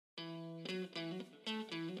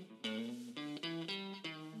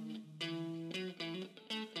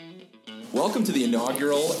Welcome to the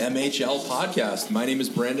inaugural MHL podcast. My name is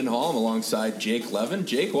Brandon Hall. I'm alongside Jake Levin.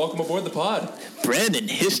 Jake, welcome aboard the pod. Brandon,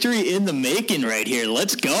 history in the making right here.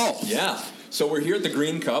 Let's go. Yeah. So we're here at the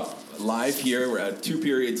Green Cup, live here. We're at 2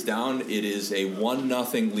 periods down. It is a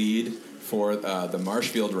 1-0 lead for the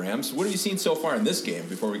Marshfield Rams. What have you seen so far in this game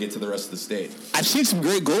before we get to the rest of the state? I've seen some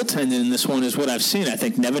great goaltending in this one is what I've seen. I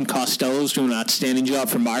think Nevin Costello's doing an outstanding job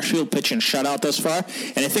for Marshfield, pitching a shutout thus far.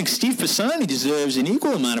 And I think Steve Pisani deserves an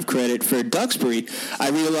equal amount of credit for Duxbury.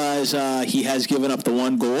 I realize he has given up the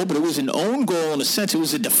one goal, but it was an own goal in a sense. It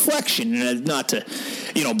was a deflection, and not to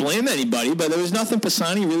blame anybody, but there was nothing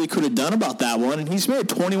Pisani really could have done about that one. And he's made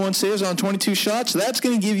 21 saves on 22 shots, so that's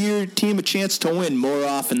going to give your team a chance to win more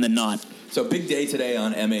often than not. So big day today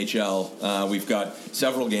on MHL. We've got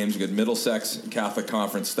several games. We've got Middlesex Catholic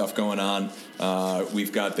Conference stuff going on.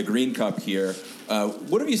 We've got the Green Cup here.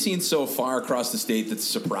 What have you seen so far across the state that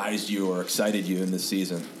surprised you or excited you in this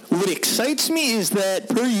season? What excites me is that,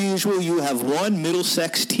 per usual, you have one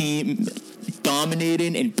Middlesex team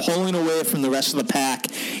dominating and pulling away from the rest of the pack,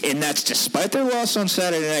 and that's despite their loss on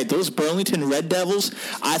Saturday night. Those Burlington Red Devils,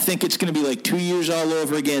 I think it's going to be like 2 years all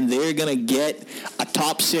over again. They're going to get a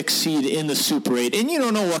top 6 seed in the Super 8, and you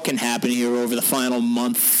don't know what can happen here over the final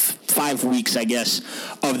month, 5 weeks, I guess,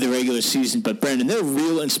 of the regular season. But, Brandon, they're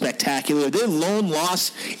real and spectacular. Their lone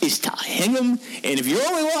loss is to Hingham, and if your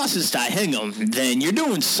only loss is to Hingham, then you're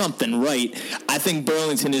doing something right. I think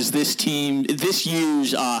Burlington is this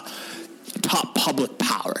year's top public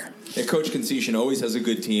power. Yeah, Coach Conceition always has a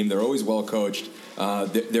good team. They're always well coached.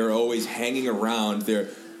 They're always hanging around.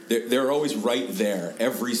 They're always right there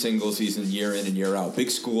every single season, year in and year out. Big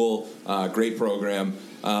school, great program.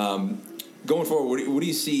 Going forward, what do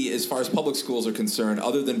you see as far as public schools are concerned,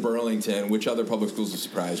 other than Burlington? Which other public schools have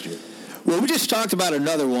surprised you? Well, we just talked about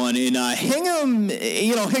another one in Hingham.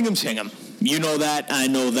 Hingham's Hingham. You know that. I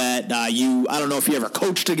know that. I don't know if you ever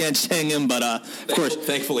coached against Hingham, but of course.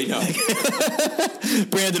 Thankfully, no.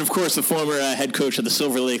 Brandon, of course, the former head coach of the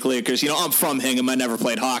Silver Lake Lakers. I'm from Hingham. I never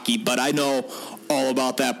played hockey, but I know all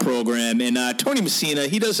about that program. And Tony Messina,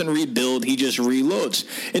 he doesn't rebuild, he just reloads.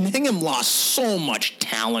 And Hingham lost so much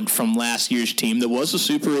talent from last year's team that was a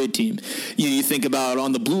Super 8 team. You think about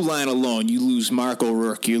on the blue line alone, you lose Mark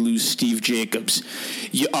O'Rourke, you lose Steve Jacobs.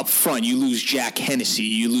 Up front, you lose Jack Hennessy,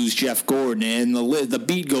 you lose Jeff Gordon, and the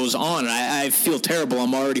beat goes on. I feel terrible.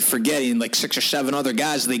 I'm already forgetting like 6 or 7 other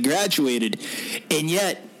guys. They graduated, and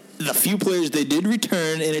yet the few players they did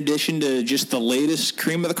return, in addition to just the latest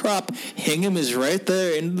cream of the crop, Hingham is right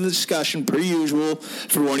there in the discussion, per usual,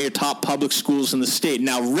 for one of your top public schools in the state.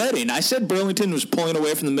 Now, Reading, I said Burlington was pulling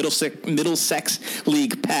away from the Middlesex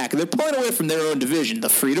League pack. They're pulling away from their own division, the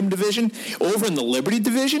Freedom Division. Over in the Liberty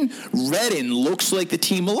Division, Reading looks like the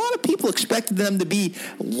team a lot of people expected them to be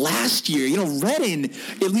last year. Reading,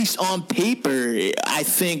 at least on paper, I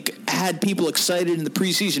think had people excited in the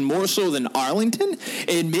preseason more so than Arlington,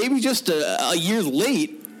 and maybe just a year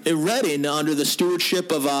late, Reading, under the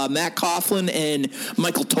stewardship of Matt Coughlin and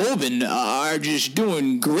Michael Tobin, are just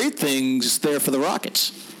doing great things there for the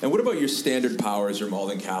Rockets. And what about your standard powers, or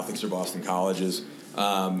Malden Catholics or Boston Colleges?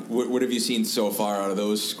 What have you seen so far out of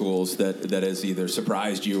those schools that has either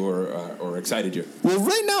surprised you or excited you? Well,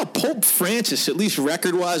 right now, Pope Francis, at least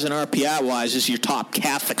record-wise and RPI-wise, is your top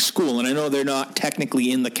Catholic school. And I know they're not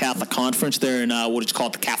technically in the Catholic Conference. They're in what is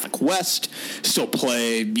called the Catholic West. Still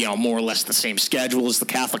play, more or less the same schedule as the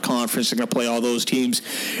Catholic Conference. They're going to play all those teams.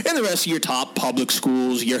 And the rest of your top public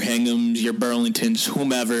schools, your Hinghams, your Burlingtons,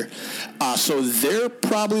 whomever. So they're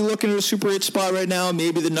probably looking at a Super 8 spot right now,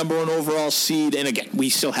 maybe the number 1 overall seed. And again, we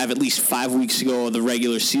still have at least 5 weeks to go of the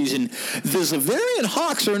regular season. The Zavarian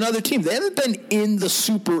Hawks are another team. They haven't been in the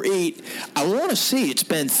Super 8. I want to say it's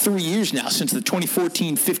been 3 years now since the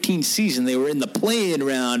 2014-15 season. They were in the play-in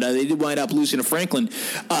round. They did wind up losing to Franklin.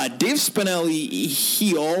 Dave Spinelli,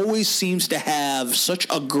 he always seems to have such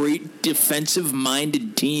a great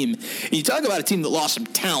defensive-minded team. And you talk about a team that lost some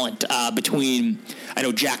talent between, I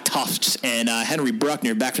know, Jack Tufts and Henry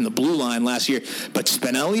Bruckner back from the blue line last year. But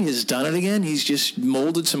Spinelli has done it again. He's just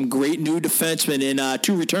molded some great new defensemen and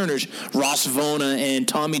 2 returners, Ross Vona and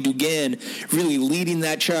Tommy Dugan, really leading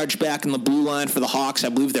that charge back in the blue line for the Hawks. I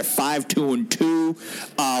believe they're 5-2-2,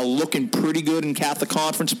 looking pretty good in Catholic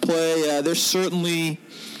Conference play. They're certainly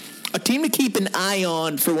a team to keep an eye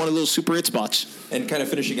on for one of those Super 8 spots. And kind of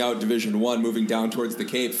finishing out Division 1, moving down towards the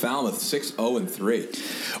Cape, Falmouth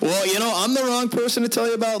 6-0-3. Well, I'm the wrong person to tell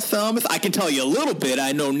you about Falmouth. I can tell you a little bit.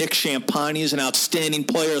 I know Nick Champagne is an outstanding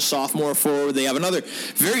player, a sophomore forward. They have another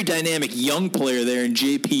very dynamic young player there in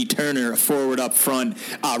J.P. Turner, a forward up front.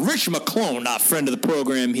 Rich McClone, a friend of the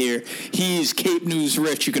program here. He's Cape News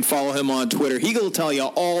Rich. You can follow him on Twitter. He will tell you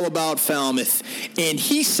all about Falmouth. And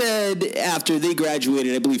he said after they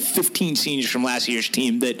graduated, I believe 15 seniors from last year's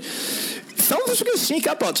team, that Falmouth are going to sneak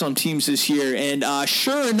up on some teams this year, and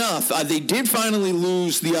sure enough, they did finally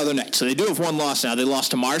lose the other night. So they do have one loss now. They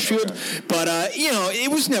lost to Marshfield, but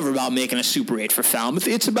it was never about making a Super 8 for Falmouth.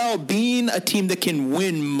 It's about being a team that can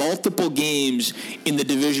win multiple games in the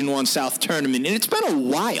Division I South tournament, and it's been a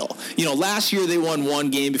while. Last year they won one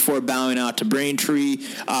game before bowing out to Braintree.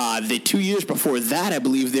 The 2 years before that, I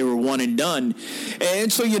believe they were one and done,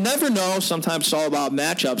 and so you never know. Sometimes it's all about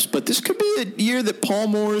matchups, but this could be a year that Paul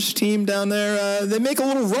Moore's team down there, they make a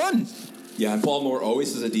little run. Yeah, and Paul Moore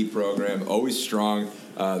always has a deep program, always strong.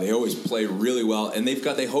 They always play really well, and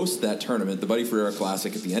they host that tournament, the Buddy Ferreira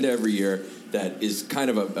Classic, at the end of every year. That is kind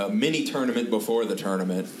of a mini tournament before the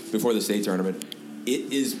state tournament.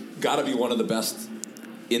 It is got to be one of the best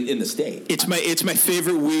in the state. It's my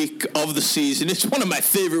favorite week of the season. It's one of my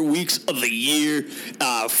favorite weeks of the year.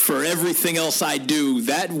 For everything else I do,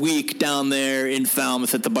 that week down there in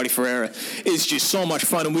Falmouth at the Buddy Ferreira is just so much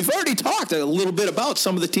fun. And we've already talked a little bit about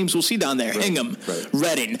some of the teams we'll see down there. Right. Hingham, right.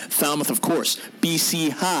 Reading, Falmouth, of course,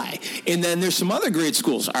 BC High. And then there's some other great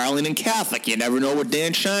schools, Arlington Catholic. You never know what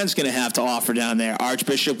Dan Shine's going to have to offer down there.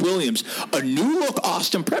 Archbishop Williams. A new-look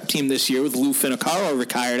Austin Prep team this year with Lou Finocaro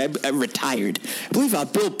retired. I believe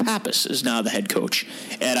Bill Pappas is now the head coach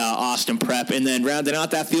at Austin Prep. And then rounding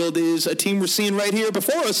out that field is a team we're seeing right here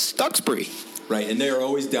before us, Duxbury. Right, and they're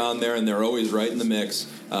always down there, and they're always right in the mix.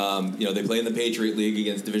 They play in the Patriot League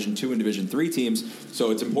against Division II and Division III teams,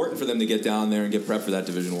 so it's important for them to get down there and get prepped for that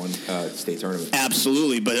Division I state tournament.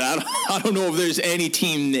 Absolutely, but I don't know if there's any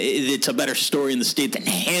team that's a better story in the state than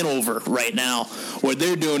Hanover right now, what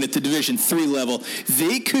they're doing at the Division III level.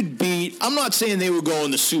 They could beat, I'm not saying they would go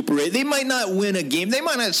in the Super 8. They might not win a game. They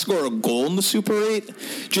might not score a goal in the Super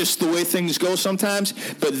 8, just the way things go sometimes,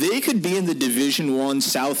 but they could be in the Division I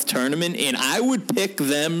South tournament, and I would pick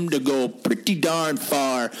them to go pretty darn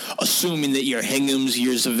far, assuming that your Hinghams,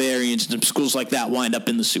 your Zavarians, and schools like that wind up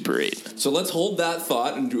in the Super 8. So let's hold that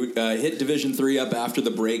thought and hit Division III up after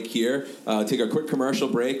the break here. Take a quick commercial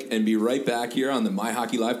break and be right back here on the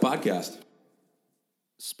MyHockeyLive podcast.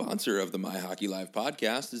 Sponsor of the MyHockeyLive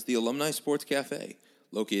podcast is the Alumni Sports Cafe.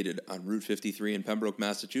 Located on Route 53 in Pembroke,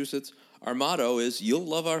 Massachusetts, our motto is, "You'll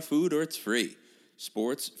love our food or it's free."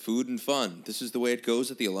 Sports, food, and fun. This is the way it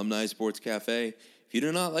goes at the Alumni Sports Cafe. If you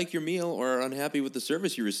do not like your meal or are unhappy with the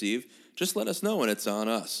service you receive, just let us know and it's on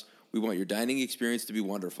us. We want your dining experience to be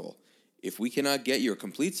wonderful. If we cannot get your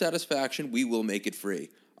complete satisfaction, we will make it free.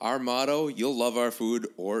 Our motto, you'll love our food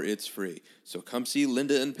or it's free. So come see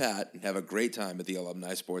Linda and Pat and have a great time at the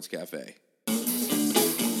Alumni Sports Cafe.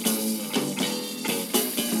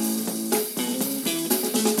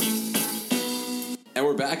 And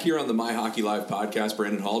we're back here on the MyHockeyLive podcast.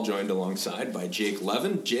 Brandon Hall joined alongside by Jake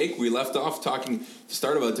Levin. Jake, we left off talking to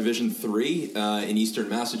start about Division III in Eastern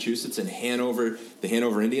Massachusetts and Hanover. The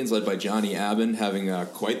Hanover Indians, led by Johnny Abbin, having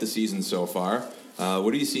quite the season so far.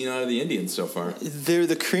 What are you seeing out of the Indians so far? They're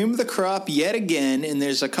the cream of the crop yet again, and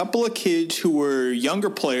there's a couple of kids who were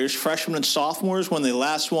younger players, freshmen and sophomores, when they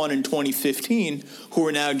last won in 2015, who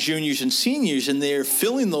are now juniors and seniors, and they're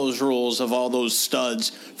filling those roles of all those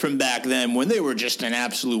studs from back then when they were just an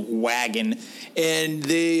absolute wagon. And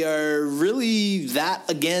they are really that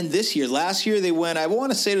again this year. Last year they went, I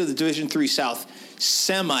want to say, to the Division III South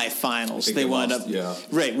semifinals. They wound up, yeah,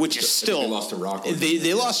 right, which is still, they lost to Rockland.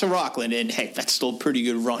 They lost to Rockland, and hey, that's still a pretty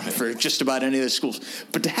good run for just about any of the schools.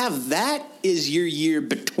 But to have that is your year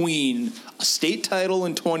between a state title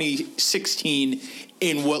in 2016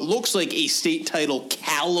 and what looks like a state title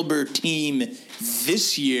caliber team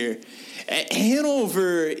this year,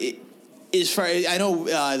 Hanover. I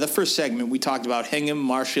know the first segment we talked about Hingham,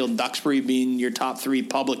 Marshfield, Duxbury being your top three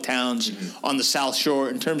public towns on the South Shore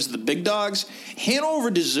in terms of the big dogs. Hanover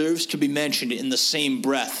deserves to be mentioned in the same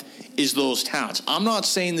breath as those towns. I'm not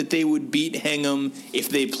saying that they would beat Hingham if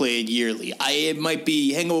they played yearly.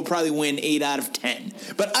 Hingham will probably win 8 out of 10,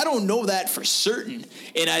 but I don't know that for certain,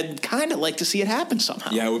 and I'd kind of like to see it happen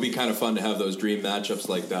somehow. Yeah, it would be kind of fun to have those dream matchups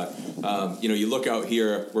like that. You look out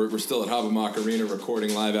here. We're still at Habermock Arena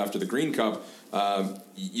recording live after the Green Cup.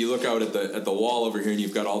 You look out at the wall over here, and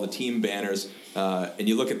you've got all the team banners, and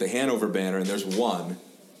you look at the Hanover banner, and there's one.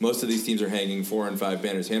 most of these teams are hanging 4 and 5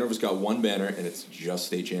 banners. Hanover's got 1 banner, and it's just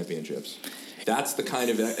state championships. That's the kind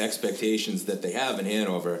of expectations that they have in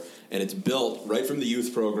Hanover, and it's built right from the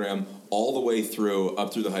youth program all the way through,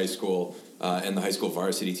 up through the high school and the high school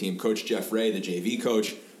varsity team. Coach Jeff Ray, the JV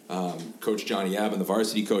coach, Coach Johnny Abbin, the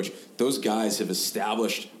varsity coach, those guys have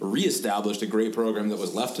reestablished a great program that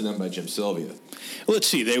was left to them by Jim Sylvia. Let's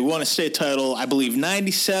see. They won a state title, I believe,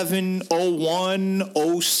 97,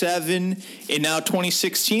 01, 07, and now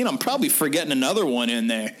 2016. I'm probably forgetting another one in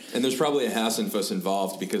there. And there's probably a Hassenfuss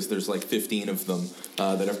involved because there's like 15 of them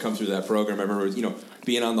that have come through that program. I remember,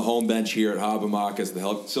 being on the home bench here at Hobbamock as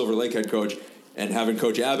the Silver Lake head coach, and having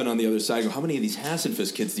Coach Abbin on the other side go, how many of these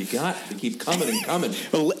Hassenfuss kids do you got? They keep coming and coming.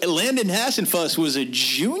 Well, Landon Hassenfuss was a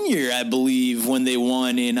junior, I believe, when they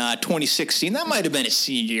won in 2016. That might have been a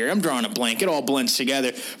senior year. I'm drawing a blank. It all blends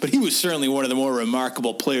together. But he was certainly one of the more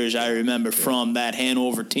remarkable players I remember from that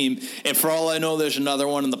Hanover team. And for all I know, there's another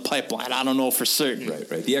one in the pipeline. I don't know for certain. Right.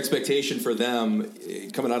 The expectation for them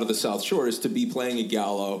coming out of the South Shore is to be playing at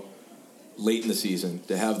Gallo late in the season,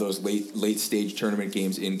 to have those late stage tournament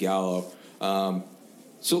games in Gallo.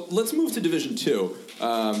 So let's move to Division II.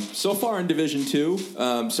 So far in Division II,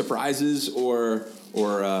 surprises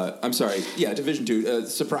Division II,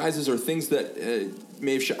 surprises or things that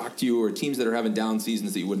may have shocked you, or teams that are having down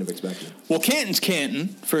seasons that you wouldn't have expected. Well, Canton's Canton,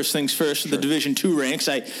 first things first, sure. The Division II ranks.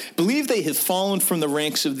 I believe they have fallen from the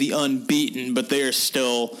ranks of the unbeaten, but they are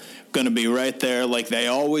still going to be right there like they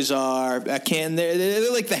always are.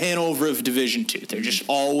 They're like the Hanover of Division II. They're just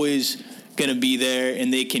always going to be there,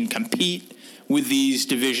 and they can compete with these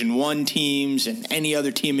Division I teams and any other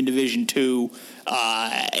team in Division II.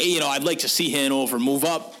 I'd like to see Hanover move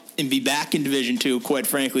up and be back in Division II, quite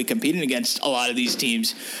frankly, competing against a lot of these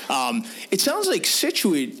teams. It sounds like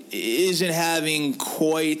Scituate isn't having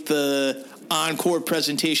quite the on-court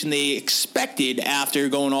presentation they expected after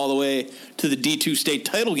going all the way to the D2 state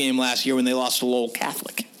title game last year when they lost to Lowell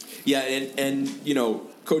Catholic. Yeah, and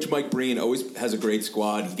Coach Mike Breen always has a great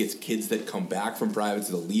squad. He gets kids that come back from privates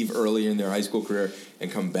that leave early in their high school career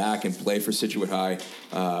and come back and play for Scituate High.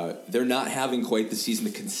 They're not having quite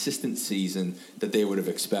the consistent season that they would have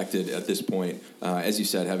expected at this point. As you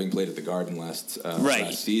said, having played at the Garden last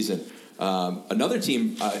season. Another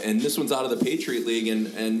team, and this one's out of the Patriot League,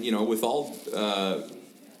 and with all,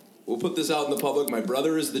 we'll put this out in the public. My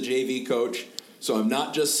brother is the JV coach. So I'm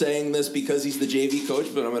not just saying this because he's the JV coach,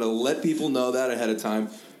 but I'm going to let people know that ahead of time.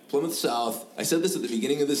 Plymouth South, I said this at the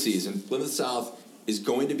beginning of the season, Plymouth South is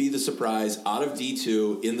going to be the surprise out of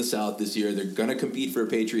D2 in the South this year. They're going to compete for a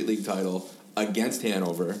Patriot League title against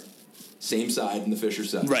Hanover, same side in the Fisher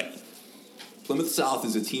set. Right. Plymouth South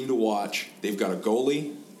is a team to watch. They've got a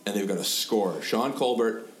goalie, and they've got a scorer. Sean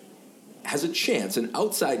Colbert has an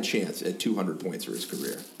outside chance at 200 points for his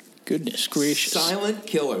career. Goodness gracious. Silent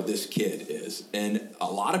killer this kid is. And a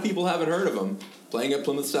lot of people haven't heard of him playing at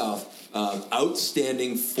Plymouth South.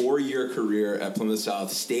 Outstanding 4-year career at Plymouth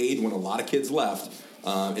South. Stayed when a lot of kids left.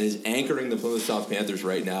 And is anchoring the Plymouth South Panthers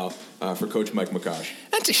right now for Coach Mike McCosh.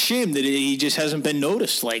 That's a shame that he just hasn't been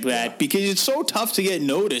noticed like that, because it's so tough to get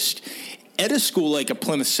noticed at a school like a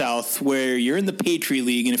Plymouth South where you're in the Patriot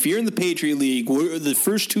League, and if you're in the Patriot League, the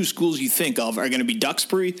first two schools you think of are going to be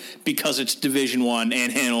Duxbury because it's Division I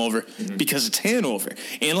and Hanover because it's Hanover.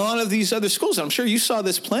 And a lot of these other schools, I'm sure you saw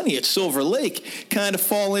this plenty at Silver Lake, kind of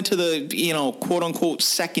fall into the, quote-unquote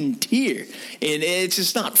second tier. And it's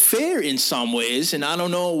just not fair in some ways, and I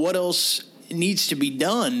don't know what else needs to be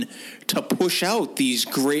done to push out these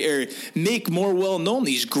great, or make more well-known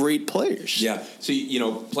these great players. Yeah. So,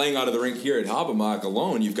 playing out of the rink here at Hobbamock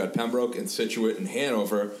alone, you've got Pembroke and Scituate and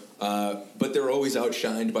Hanover, but they're always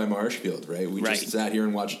outshined by Marshfield, right? We just sat here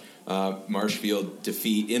and watched Marshfield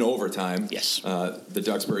defeat in overtime the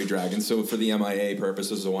Duxbury Dragons. So for the MIAA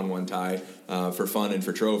purposes, a 1-1 tie. For fun and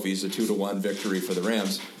for trophies, a 2-1 victory for the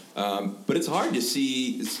Rams. But it's hard to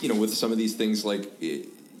see, with some of these things like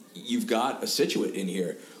you've got a Scituate in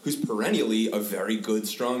here who's perennially a very good,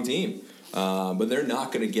 strong team. But they're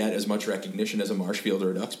not going to get as much recognition as a Marshfield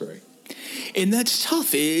or a Duxbury. And that's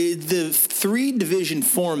tough. The 3-division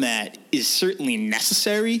format is certainly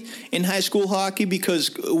necessary in high school hockey,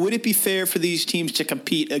 because would it be fair for these teams to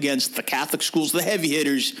compete against the Catholic schools, the heavy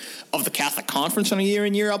hitters of the Catholic Conference on a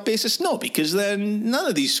year-in, year-out basis? No, because then none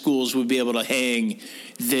of these schools would be able to hang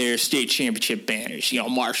their state championship banners.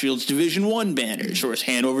 Marshfield's Division I banners or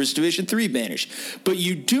Hanover's Division III banners. But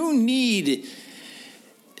you do need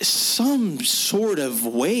some sort of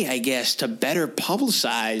way, I guess, to better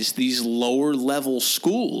publicize these lower level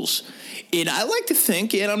schools. And I like to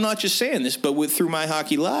think, and I'm not just saying this, but through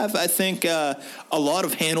MyHockeyLive, I think a lot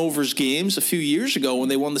of Hanover's games a few years ago when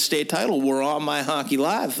they won the state title were on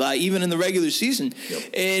MyHockeyLive, even in the regular season. Yep.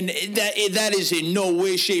 And that is in no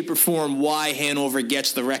way, shape, or form why Hanover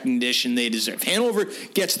gets the recognition they deserve. Hanover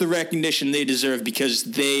gets the recognition they deserve because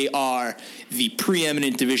they are the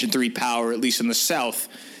preeminent Division III power, at least in the South.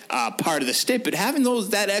 Part of the state, but having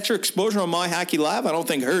that extra exposure on MyHockeyLive, I don't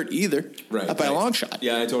think hurt either. Right, by a long shot.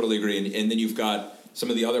 Yeah, I totally agree. And then you've got some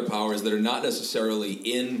of the other powers that are not necessarily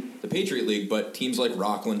in the Patriot League, but teams like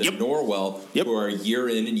Rockland and Norwell, who are year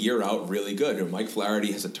in and year out really good. You know, Mike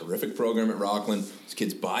Flaherty has a terrific program at Rockland. His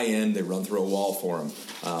kids buy in; they run through a wall for him.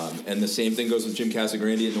 And the same thing goes with Jim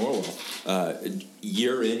Casagrande at Norwell.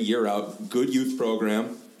 Year in, year out, good youth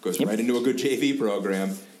program goes right into a good JV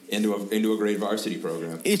program. Into a great varsity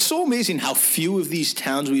program. It's so amazing how few of these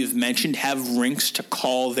towns we have mentioned have rinks to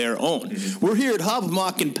call their own. Mm-hmm. We're here at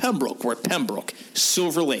Hobbamock and Pembroke. We're at Pembroke,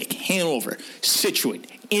 Silver Lake, Hanover, Scituate,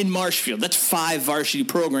 in Marshfield. That's 5 varsity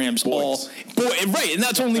programs. Right, and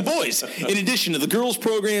that's only boys. In addition to the girls'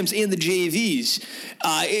 programs and the JVs.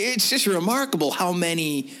 It's just remarkable how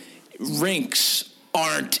many rinks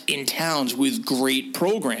aren't in towns with great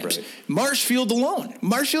programs. Right. Marshfield alone.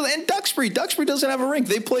 Marshfield and Duxbury. Duxbury doesn't have a rink.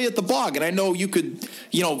 They play at the Bog. And I know you could,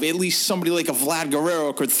 at least somebody like a Vlad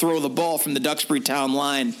Guerrero could throw the ball from the Duxbury town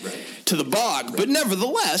line to the Bog. Right. But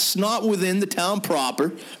nevertheless, not within the town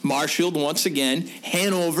proper. Marshfield, once again.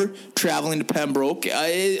 Hanover, traveling to Pembroke.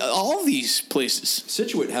 All these places.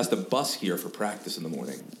 Scituate has the bus here for practice in the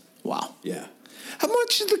morning. Wow. Yeah. How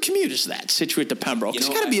much of the commute is that, Scituate to Pembroke? It's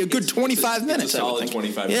got to be a good 25 minutes. It's a solid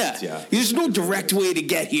 25 minutes, yeah. There's no direct way to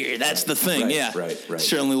get here. That's the thing, Right.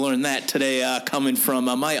 Certainly learned that today coming from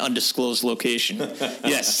my undisclosed location.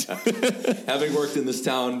 Yes. Having worked in this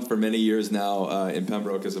town for many years now in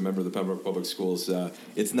Pembroke as a member of the Pembroke Public Schools,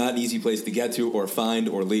 it's not an easy place to get to or find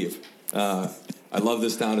or leave. I love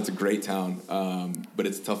this town. It's a great town, but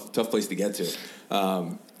it's a tough place to get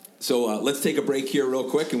to. So let's take a break here real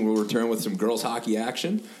quick, and we'll return with some girls hockey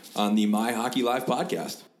action on the MyHockeyLive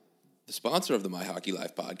podcast. The sponsor of the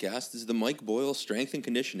MyHockeyLive podcast is the Mike Boyle Strength and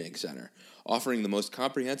Conditioning Center, offering the most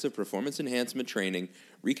comprehensive performance enhancement training,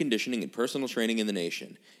 reconditioning, and personal training in the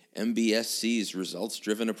nation. MBSC's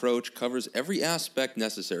results-driven approach covers every aspect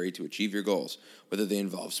necessary to achieve your goals, whether they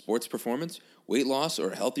involve sports performance, weight loss,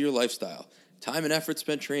 or a healthier lifestyle. Time and effort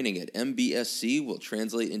spent training at MBSC will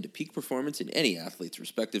translate into peak performance in any athlete's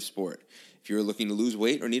respective sport. If you're looking to lose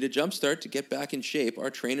weight or need a jump start to get back in shape,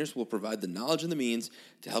 our trainers will provide the knowledge and the means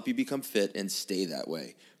to help you become fit and stay that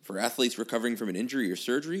way. For athletes recovering from an injury or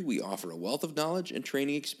surgery, we offer a wealth of knowledge and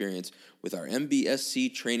training experience with our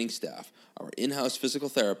MBSC training staff, our in-house physical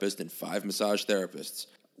therapist, and 5 massage therapists.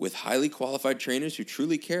 With highly qualified trainers who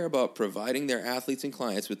truly care about providing their athletes and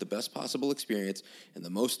clients with the best possible experience and the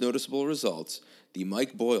most noticeable results, the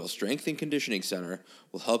Mike Boyle Strength and Conditioning Center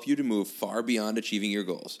will help you to move far beyond achieving your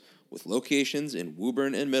goals. With locations in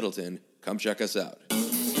Woburn and Middleton, come check us out.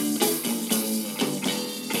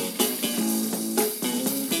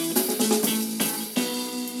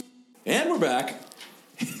 And we're back.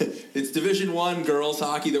 It's Division I girls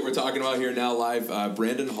hockey that we're talking about here now live.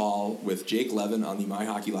 Brandon Hall with Jake Levin on the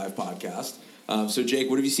MyHockeyLive podcast. So, Jake,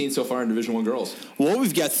 what have you seen so far in Division I girls? Well,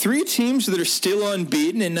 we've got 3 teams that are still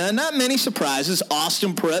unbeaten, and not many surprises.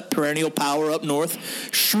 Austin Prep, perennial power up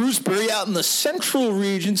north. Shrewsbury out in the central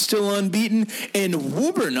region, still unbeaten. And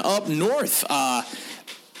Woburn up north.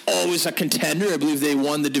 Always a contender. I believe they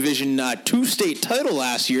won the Division II state title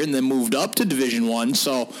last year and then moved up to Division I.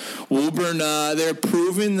 So Woburn, they're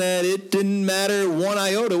proving that it didn't matter one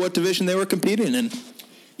iota what division they were competing in.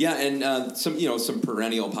 Yeah, and some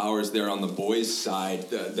perennial powers there on the boys' side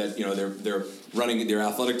that they're running their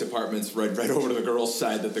athletic departments right over to the girls'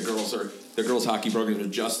 side. That the girls' hockey programs are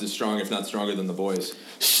just as strong, if not stronger, than the boys.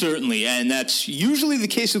 Certainly, and that's usually the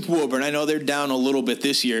case with Woburn. I know they're down a little bit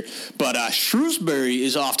this year, but Shrewsbury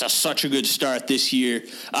is off to such a good start this year.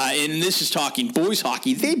 And this is talking boys'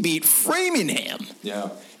 hockey. They beat Framingham. Yeah,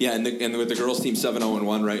 and with the girls' team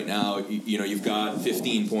 7-0-1 right now, you've got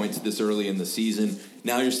 15 points this early in the season.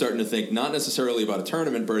 Now you're starting to think not necessarily about a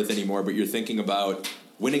tournament berth anymore, but you're thinking about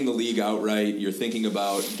winning the league outright. You're thinking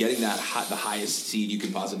about getting the highest seed you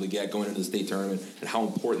can possibly get going into the state tournament and how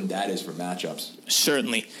important that is for matchups.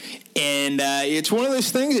 Certainly. And it's one of those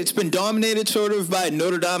things, it's been dominated sort of by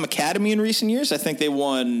Notre Dame Academy in recent years. I think they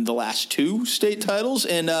won the last 2 state titles,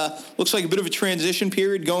 and looks like a bit of a transition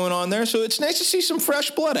period going on there. So it's nice to see some fresh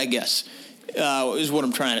blood, I guess, is what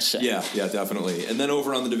I'm trying to say. Yeah, definitely. And then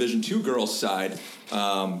over on the Division II girls side,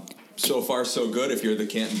 So far, so good if you're the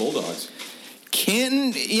Canton Bulldogs.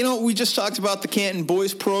 Canton, we just talked about the Canton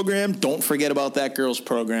boys program. Don't forget about that girls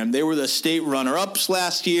program. They were the state runner-ups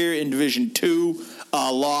last year in Division II,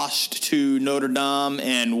 lost to Notre Dame,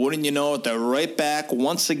 and wouldn't you know it, they're right back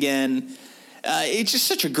once again. It's just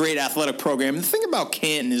such a great athletic program. And the thing about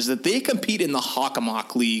Canton is that they compete in the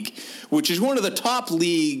Hockomock League, which is one of the top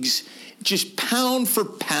leagues, just pound for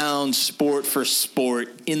pound, sport for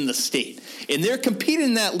sport in the state. And they're competing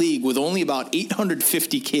in that league with only about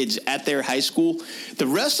 850 kids at their high school. The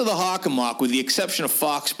rest of the Hockomock, with the exception of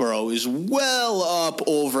Foxborough, is well up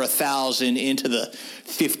over 1,000 into the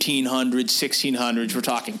 1,500s, 1,600s. We're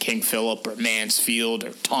talking King Philip or Mansfield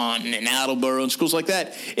or Taunton and Attleboro and schools like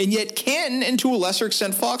that. And yet Canton, and to a lesser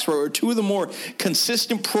extent Foxborough, are two of the more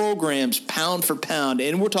consistent programs pound for pound.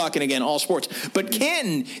 And we're talking, again, all sports. But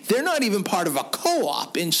Canton, they're not even part of a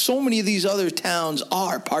co-op, and so many of these other towns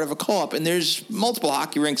are part of a co-op. And there's multiple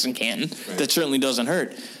hockey rinks in Canton. Right. That certainly doesn't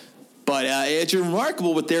hurt. But it's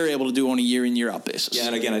remarkable what they're able to do on a year-in, year-out basis. Yeah,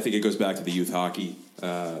 and again, I think it goes back to the youth hockey.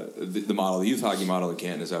 The model, the youth hockey model in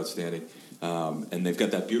Canton is outstanding. And they've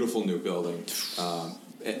got that beautiful new building.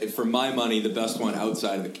 For my money, the best one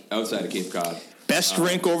outside of Cape Cod. Best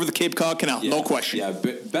rink over the Cape Cod Canal, no question. Yeah,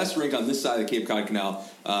 best rink on this side of the Cape Cod Canal.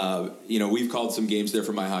 We've called some games there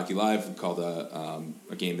for MyHockeyLive. We called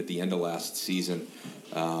a game at the end of last season.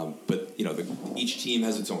 But each team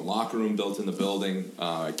has its own locker room built in the building.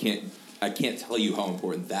 I can't tell you how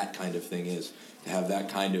important that kind of thing is, to have that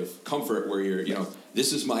kind of comfort where you're,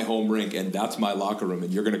 this is my home rink and that's my locker room,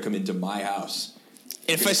 and you're going to come into my house.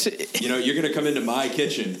 If I say, you're going to come into my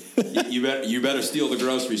kitchen, you better steal the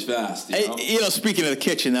groceries fast. Speaking of the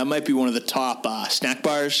kitchen, that might be one of the top snack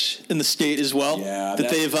bars in the state as well. Yeah, that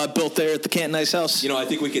they've built there at the Canton Ice House. I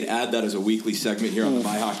think we could add that as a weekly segment here on the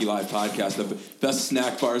MyHockeyLive podcast. The best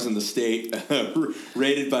snack bars in the state,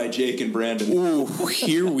 rated by Jake and Brandon. Ooh,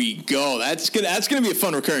 here we go. That's gonna be a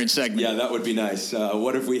fun recurring segment. Yeah, that would be nice.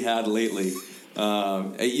 What have we had lately?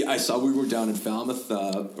 I saw we were down in Falmouth,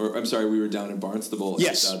 we were down in Barnstable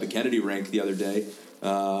yes. At the Kennedy rink the other day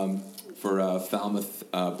for Falmouth,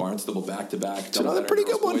 Barnstable back-to-back. It's another pretty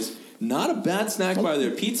good one. Not a bad snack bar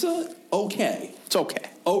there. Pizza, okay. It's okay.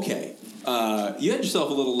 Okay. You had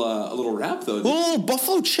yourself a little wrap, though. A little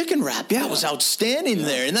buffalo chicken wrap. Yeah, it was outstanding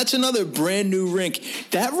there. And that's another brand new rink.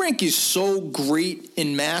 That rink is so great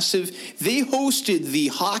and massive. They hosted the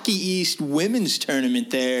Hockey East women's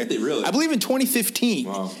tournament there. Did they really? I believe in 2015.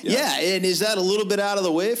 Wow. Yeah, and is that a little bit out of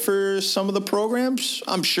the way for some of the programs?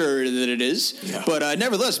 I'm sure that it is. Yeah. But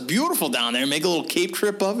nevertheless, beautiful down there. Make a little Cape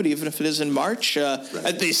trip of it, even if it is in March.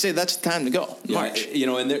 Right. They say that's the time to go, March.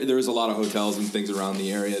 And there's a lot of hotels and things around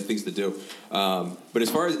the area, things to do. But as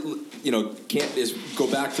far as,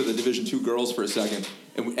 go back to the Division II girls for a second,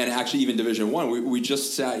 and actually even Division I. We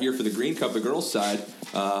just sat here for the Green Cup, the girls' side.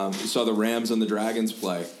 We saw the Rams and the Dragons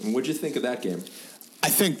play. And what'd you think of that game? I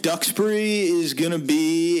think Duxbury is going to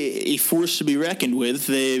be a force to be reckoned with.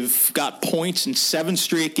 They've got points in 7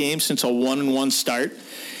 straight games since a 1-1 start.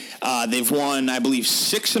 They've won, I believe,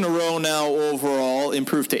 6 in a row now overall,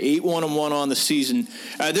 improved to 8-1-1 on the season.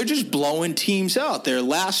 They're just blowing teams out. Their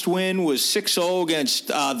last win was 6-0 against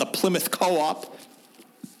the Plymouth Co-op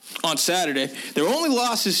on Saturday. Their only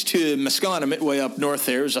losses to Mascona, midway up north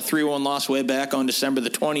there, was a 3-1 loss way back on December the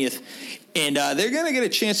 20th. And they're going to get a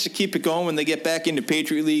chance to keep it going when they get back into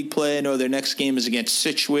Patriot League play. I know their next game is against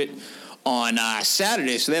Scituate on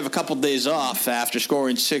Saturday, so they have a couple days off after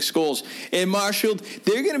scoring 6 goals. And Marshfield,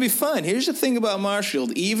 they're going to be fun. Here's the thing about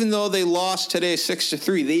Marshfield. Even though they lost today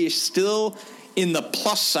 6-3, they are still in the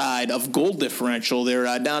plus side of goal differential. They're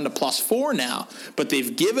down to +4 now, but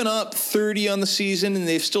they've given up 30 on the season, and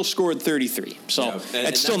they've still scored 33. So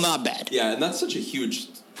that's still not bad. Yeah, and that's such a huge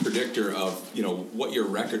predictor of what your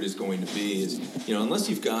record is going to be is unless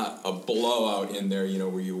you've got a blowout in there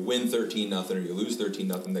where you win 13-0 or you lose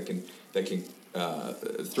 13-0 that can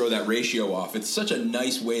throw that ratio off. It's such a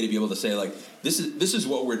nice way to be able to say, like, this is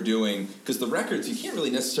what we're doing, because the records, you can't really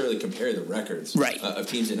necessarily compare the records of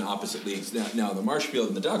teams in opposite leagues. Now the Marshfield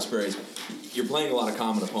and the Duxburys, you're playing a lot of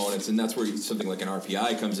common opponents, and that's where something like an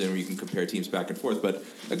RPI comes in where you can compare teams back and forth. But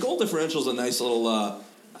a goal differential is a nice little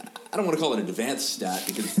I don't want to call it an advanced stat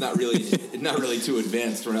because it's not really too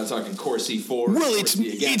advanced. We're not talking Corsi 4. Well,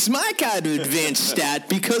 it's my kind of advanced stat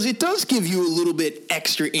because it does give you a little bit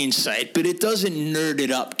extra insight, but it doesn't nerd it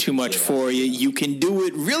up too much for you. You can do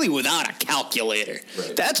it really without a calculator.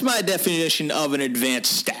 Right. That's my definition of an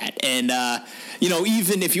advanced stat. And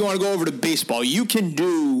even if you want to go over to baseball, you can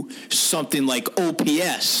do something like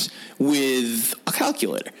OPS with a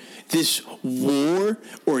calculator. This war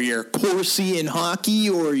or your Corsi in hockey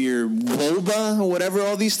or your WOBA or whatever,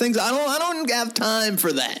 all these things, I don't have time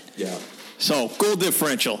for that. Yeah. So goal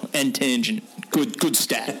differential and tangent, good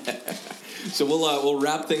stat. So we'll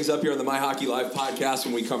wrap things up here on the My Hockey Live podcast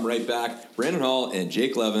when we come right back. Brandon Hall and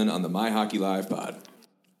Jake Levin on the My Hockey Live pod.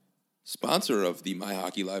 Sponsor of the My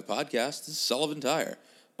Hockey Live podcast is Sullivan Tire.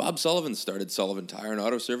 Bob Sullivan started Sullivan Tire and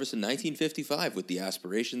Auto Service in 1955 with the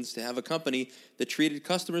aspirations to have a company that treated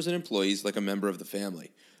customers and employees like a member of the family.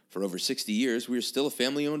 For over 60 years, we are still a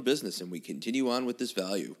family-owned business, and we continue on with this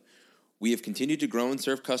value. We have continued to grow and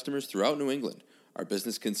serve customers throughout New England. Our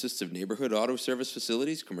business consists of neighborhood auto service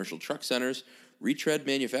facilities, commercial truck centers, retread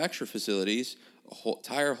manufacturer facilities, a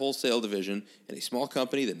tire wholesale division, and a small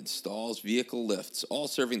company that installs vehicle lifts, all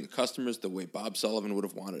serving the customers the way Bob Sullivan would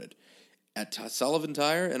have wanted it. At Sullivan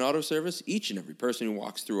Tire and Auto Service, each and every person who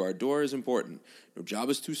walks through our door is important. No job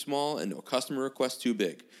is too small and no customer request too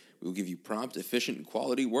big. We will give you prompt, efficient, and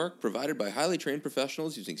quality work provided by highly trained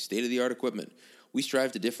professionals using state-of-the-art equipment. We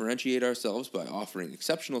strive to differentiate ourselves by offering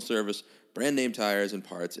exceptional service, brand-name tires and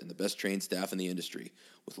parts, and the best trained staff in the industry.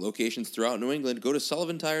 With locations throughout New England, go to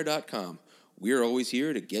sullivantire.com. We are always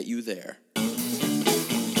here to get you there.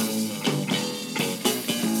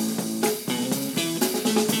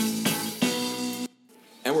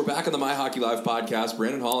 And we're back on the My Hockey Live podcast.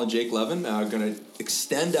 Brandon Hall and Jake Levin are going to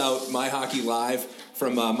extend out My Hockey Live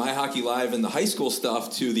from My Hockey Live and the high school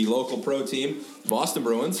stuff to the local pro team, Boston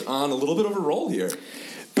Bruins, on a little bit of a roll here.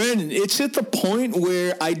 Brandon, it's at the point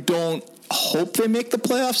where I don't hope they make the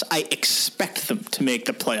playoffs. I expect them to make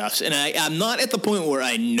the playoffs. And I'm not at the point where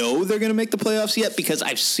I know they're going to make the playoffs yet because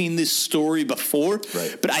I've seen this story before.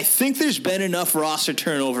 Right. But I think there's been enough roster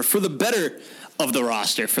turnover for the better of the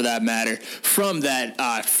roster, for that matter, from that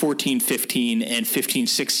 14-15 and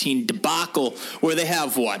 15-16 debacle where they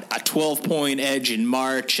have, a 12-point edge in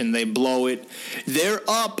March and they blow it. They're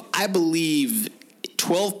up, I believe,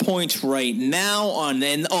 12 points right now on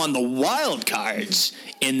the wild cards,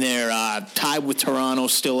 and they're tied with Toronto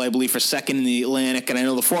still, I believe, for second in the Atlantic. And I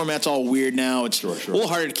know the format's all weird now. It's sure. a little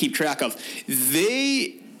harder to keep track of.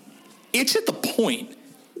 It's at the point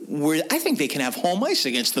where I think they can have home ice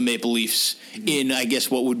against the Maple Leafs in, I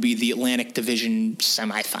guess, what would be the Atlantic Division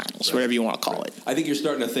semifinals, right, whatever you want to call it. I think you're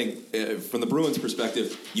starting to think, from the Bruins'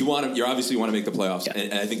 perspective, you obviously want to make the playoffs, yeah.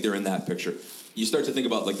 and I think they're in that picture. You start to think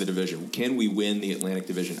about like the division. Can we win the Atlantic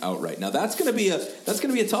Division outright? Now that's going to be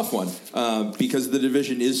a tough one because the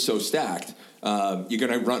division is so stacked. You're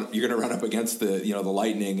going to run up against the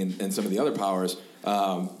Lightning and some of the other powers,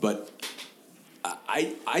 but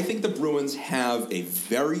I think the Bruins have a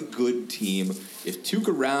very good team. If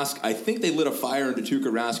Tuukka Rask, I think they lit a fire under Tuukka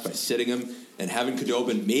Rask by sitting him and having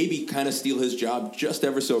Khudobin maybe kind of steal his job just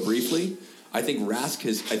ever so briefly. I think Rask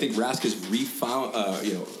has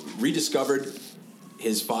rediscovered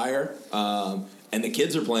his fire, and the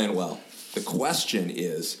kids are playing well. The question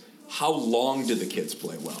is, how long do the kids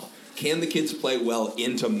play well? Can the kids play well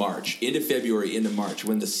into March, into February, into March,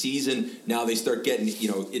 when the season, now they start getting,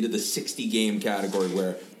 into the 60-game category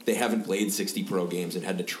where they haven't played 60 pro games and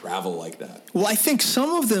had to travel like that? Well, I think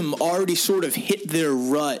some of them already sort of hit their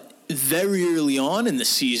rut very early on in the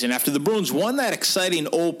season after the Bruins won that exciting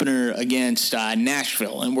opener against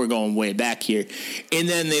Nashville, and we're going way back here. And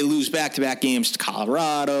then they lose back-to-back games to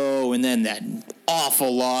Colorado, and then that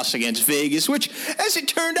awful loss against Vegas, which, as it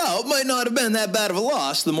turned out, might not have been that bad of a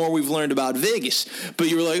loss the more we've learned about Vegas. But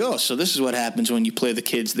you were like, oh, so this is what happens when you play the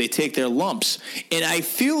kids. They take their lumps. And I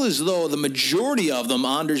feel as though the majority of them,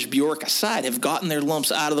 Anders Bjork aside, have gotten their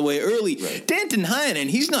lumps out of the way early. Right. Danton Heinen,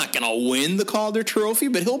 he's not going to win the Calder Trophy,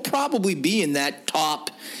 but he'll probably be in that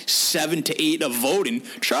top 7 to 8 of voting.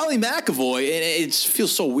 Charlie McAvoy, and it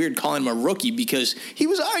feels so weird calling him a rookie because he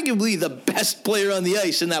was arguably the best player on the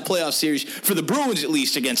ice in that playoff series for the Bruins, at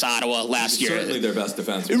least against Ottawa last year. Certainly their best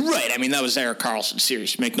defenseman. Right. I mean, that was Erik Karlsson's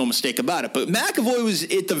series. Make no mistake about it. But McAvoy was,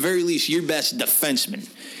 at the very least, your best defenseman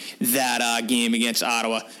that game against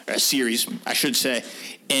Ottawa, or series, I should say.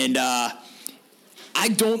 And I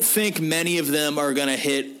don't think many of them are going to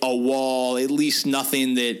hit a wall, at least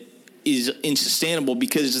nothing that is insustainable,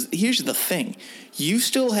 because here's the thing. You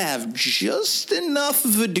still have just enough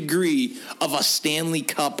of a degree of a Stanley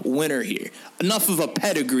Cup winner here. Enough of a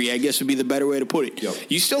pedigree, I guess would be the better way to put it. Yep.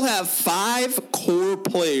 You still have 5 core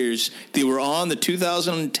players that were on the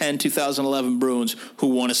 2010-2011 Bruins who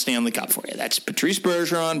won a Stanley Cup for you. That's Patrice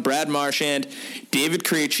Bergeron, Brad Marchand, David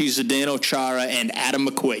Krejci, Zdeno Chara, and Adam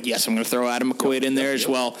McQuaid. Yes, I'm going to throw Adam McQuaid in there as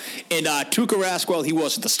well. And Tuukka Rask, well, he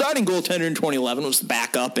wasn't the starting goaltender in 2011, was the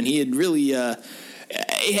backup, and he had really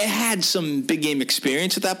he had some big game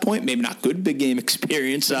experience at that point. Maybe not good big game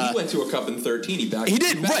experience. He went to a cup in 13. He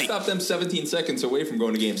backstopped them 17 seconds away from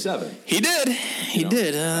going to Game 7. He did. He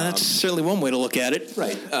did. That's certainly one way to look at it.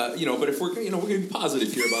 Right. But if we're going to be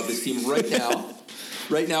positive here about this team right now.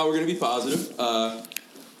 Right now, we're going to be positive.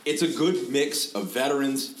 It's a good mix of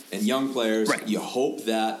veterans and young players. Right. You hope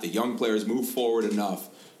that the young players move forward enough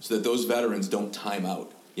so that those veterans don't time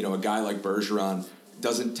out. A guy like Bergeron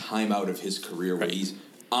doesn't time out of his career where he's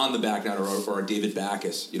on the back nine, or a David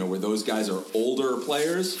Backes, where those guys are older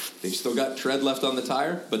players. They've still got tread left on the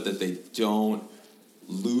tire, but that they don't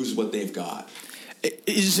lose what they've got.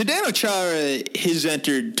 Zdeno Chara has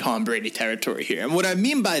entered Tom Brady territory here. And what I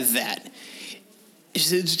mean by that is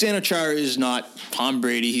that Zdeno Chara is not Tom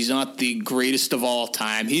Brady. He's not the greatest of all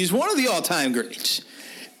time. He's one of the all-time greats.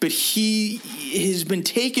 But he has been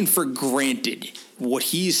taken for granted what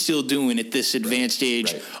he is still doing at this advanced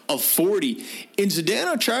age of 40. And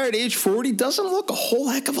Zdeno Chara at age 40 doesn't look a whole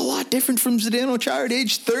heck of a lot different from Zdeno Chara at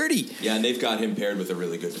age 30. Yeah, and they've got him paired with a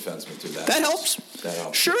really good defenseman, too. That helps. That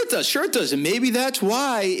helps. Sure it does. And maybe that's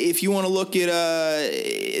why, if you want to look at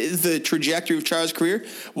the trajectory of Chara's career,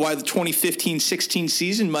 why the 2015-16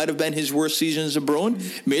 season might have been his worst season as a Bruin.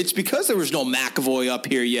 I mean, it's because there was no McAvoy up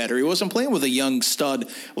here yet, or he wasn't playing with a young stud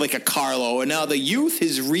like a Carlo. And now the youth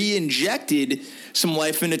has re-injected some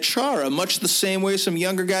life into Chara, much the same way some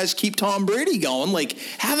younger guys keep Tom Brady going, like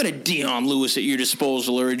having a Deion Lewis at your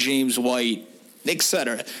disposal or a James White,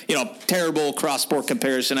 etc. Terrible cross-sport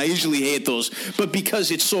comparison. I usually hate those. But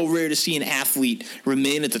because it's so rare to see an athlete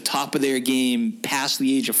remain at the top of their game past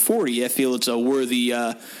the age of 40, I feel it's a worthy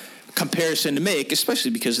comparison to make,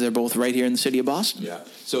 especially because they're both right here in the city of Boston. Yeah.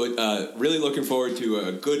 So really looking forward to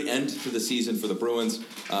a good end to the season for the Bruins.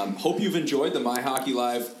 Hope you've enjoyed the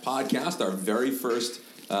MyHockeyLive podcast, our very first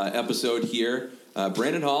episode here.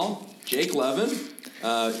 Brandon Hall, Jake Levin.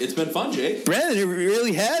 It's been fun, Jake. Brandon, it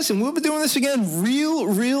really has, and we'll be doing this again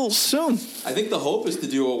real soon. I think the hope is to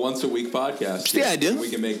do a once-a-week podcast. It's the idea. We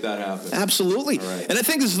can make that happen. Absolutely. All right. And I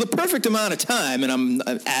think this is the perfect amount of time, and I'm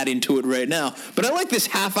adding to it right now, but I like this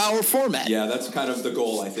half-hour format. Yeah, that's kind of the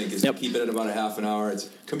goal, I think, is to keep it at about a half an hour. It's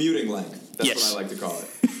commuting length. That's what I like to call it.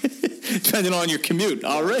 Depending on your commute.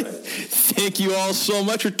 All right. Thank you all so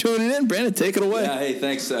much for tuning in. Brandon, take it away. Yeah, hey,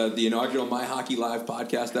 thanks. The inaugural MyHockeyLive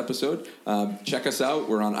podcast episode. Check us out.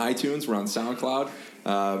 We're on iTunes. We're on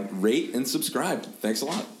SoundCloud. Rate and subscribe. Thanks a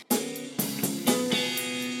lot.